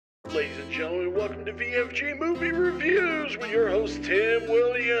Ladies and gentlemen, welcome to VFG Movie Reviews with your host, Tim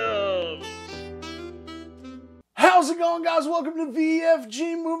Williams. How's it going, guys? Welcome to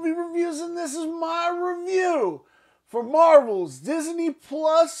VFG Movie Reviews, and this is my review for Marvel's Disney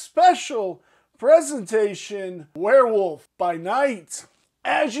Plus special presentation, Werewolf by Night.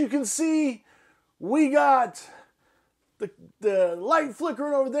 As you can see, we got the light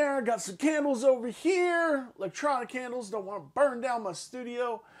flickering over there. Got some candles over here. Electronic candles. Don't want to burn down my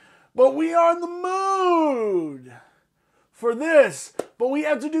studio. But we are in the mood for this. But we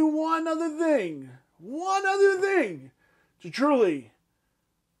have to do one other thing. One other thing to truly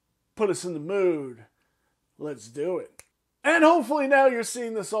put us in the mood. Let's do it. And hopefully now you're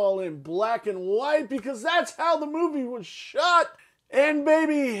seeing this all in black and white because that's how the movie was shot. And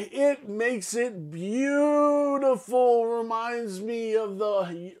baby, it makes it beautiful. Reminds me of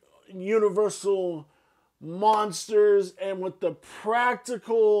the Universal monsters, and with the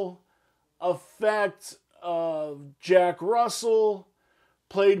practical effect of Jack Russell,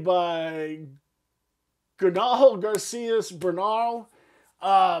 played by Bernal,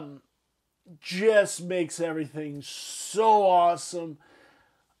 just makes everything so awesome.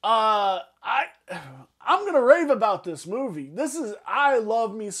 I'm gonna rave about this movie. I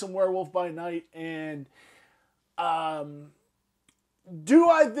love me some Werewolf by Night, and do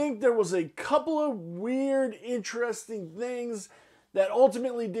I think there was a couple of weird, interesting things that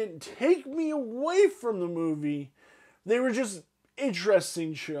ultimately didn't take me away from the movie? They were just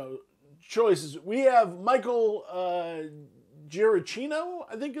interesting choices. We have Michael Giacchino,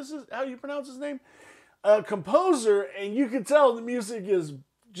 I think is how you pronounce his name, a composer, and you can tell the music is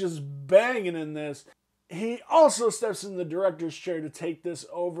just banging in this. He also steps in the director's chair to take this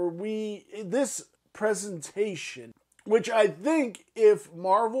over. This presentation, which I think if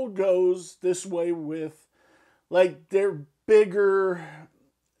Marvel goes this way with, like, their bigger,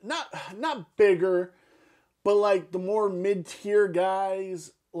 not bigger, but like the more mid-tier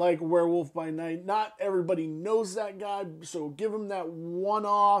guys, like Werewolf by Night, not everybody knows that guy, so give him that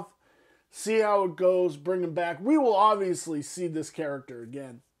one-off, see how it goes, bring him back. We will obviously see this character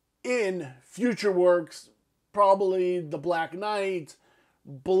again in future works, probably The Black Knight,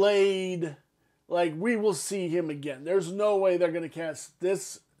 Blade. Like, we will see him again. There's no way they're going to cast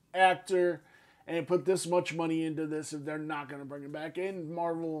this actor and put this much money into this if they're not going to bring him back. And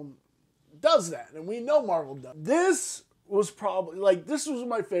Marvel does that, and we know Marvel does. This was probably, like, this was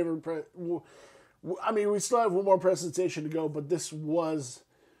my favorite. I mean, we still have one more presentation to go, but this was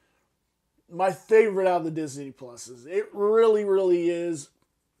my favorite out of the Disney Pluses. It really, really is.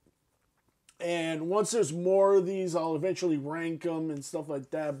 And once there's more of these, I'll eventually rank them and stuff like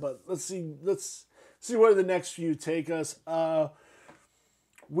that. But let's see where the next few take us.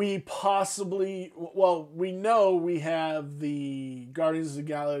 We know we have the Guardians of the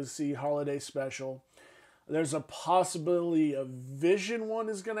Galaxy holiday special. There's a possibility a Vision one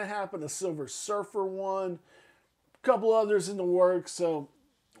is going to happen, a Silver Surfer one, a couple others in the works. So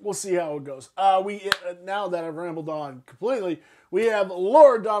we'll see how it goes. Now that I've rambled on completely, we have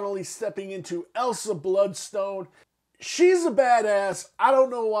Laura Donnelly stepping into Elsa Bloodstone. She's a badass. I don't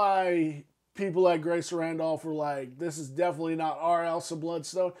know why people like Grace Randolph were like, this is definitely not our Elsa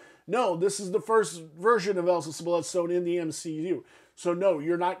Bloodstone. No, this is the first version of Elsa Bloodstone in the MCU. So no,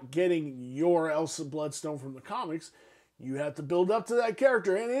 you're not getting your Elsa Bloodstone from the comics. You have to build up to that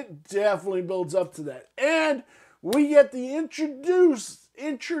character, and it definitely builds up to that. And we get the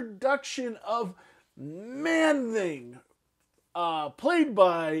introduction of Man-Thing, played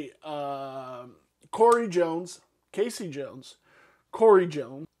by Casey Jones.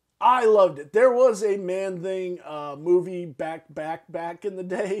 I loved it. There was a Man-Thing movie back in the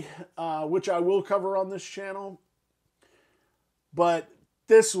day, which I will cover on this channel. But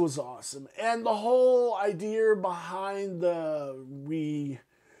this was awesome. And the whole idea behind we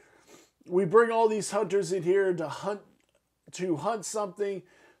bring all these hunters in here to hunt something.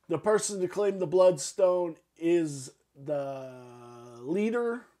 The person to claim the Bloodstone is the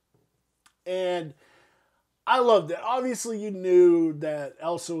leader. And I loved it. Obviously, you knew that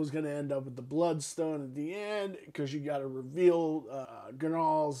Elsa was going to end up with the Bloodstone at the end because you got to reveal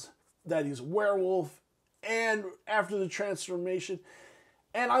Gernal's that he's a werewolf. And after the transformation.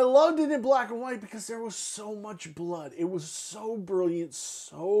 And I loved it in black and white because there was so much blood. It was so brilliant,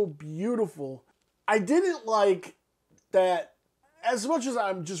 so beautiful. I didn't like that, as much as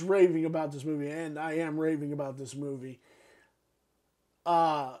I'm just raving about this movie, and I am raving about this movie,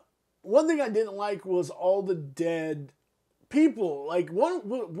 one thing I didn't like was all the dead people. Like, one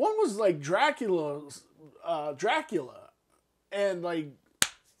was like Dracula, and like,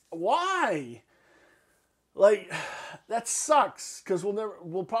 why? Like, that sucks, because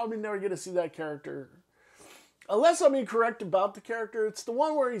we'll probably never get to see that character. Unless I'm incorrect about the character. It's the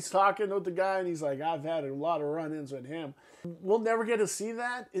one where he's talking with the guy and he's like, I've had a lot of run-ins with him. We'll never get to see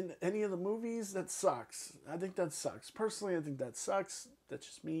that in any of the movies. That sucks. I think that sucks. Personally, I think that sucks. That's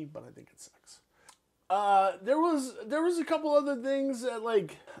just me, but I think it sucks. There was a couple other things that,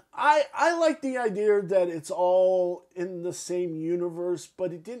 like, I like the idea that it's all in the same universe,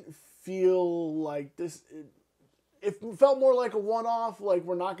 but it didn't feel like this. It felt more like a one-off, like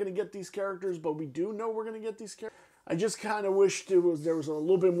we're not going to get these characters, but we do know we're going to get these characters. I just kind of wished there was a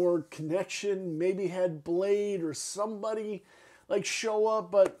little bit more connection. Maybe had Blade or somebody like show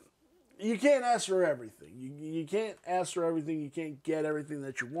up, but you can't ask for everything. You can't ask for everything. You can't get everything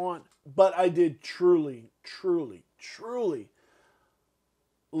that you want. But I did truly, truly, truly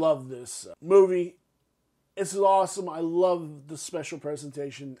love this movie. It's awesome. I love the special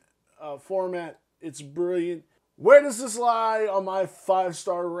presentation format. It's brilliant. Where does this lie on my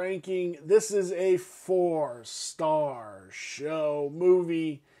 5-star ranking? This is a 4-star show,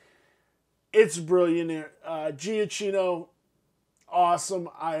 movie. It's brilliant. Giacchino, awesome.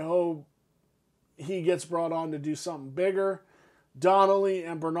 I hope he gets brought on to do something bigger. Donnelly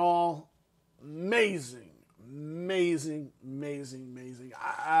and Bernal, amazing. Amazing, amazing, amazing.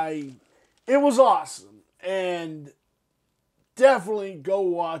 It was awesome. And definitely go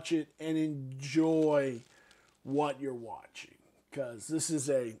watch it and enjoy what you're watching, because this is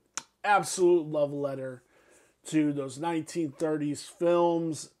a absolute love letter to those 1930s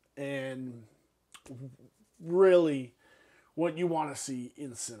films and really what you want to see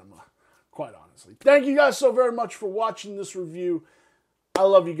in cinema, quite honestly. Thank you guys so very much for watching this review. I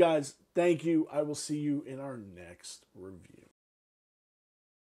love you guys. Thank you. I will see you in our next review.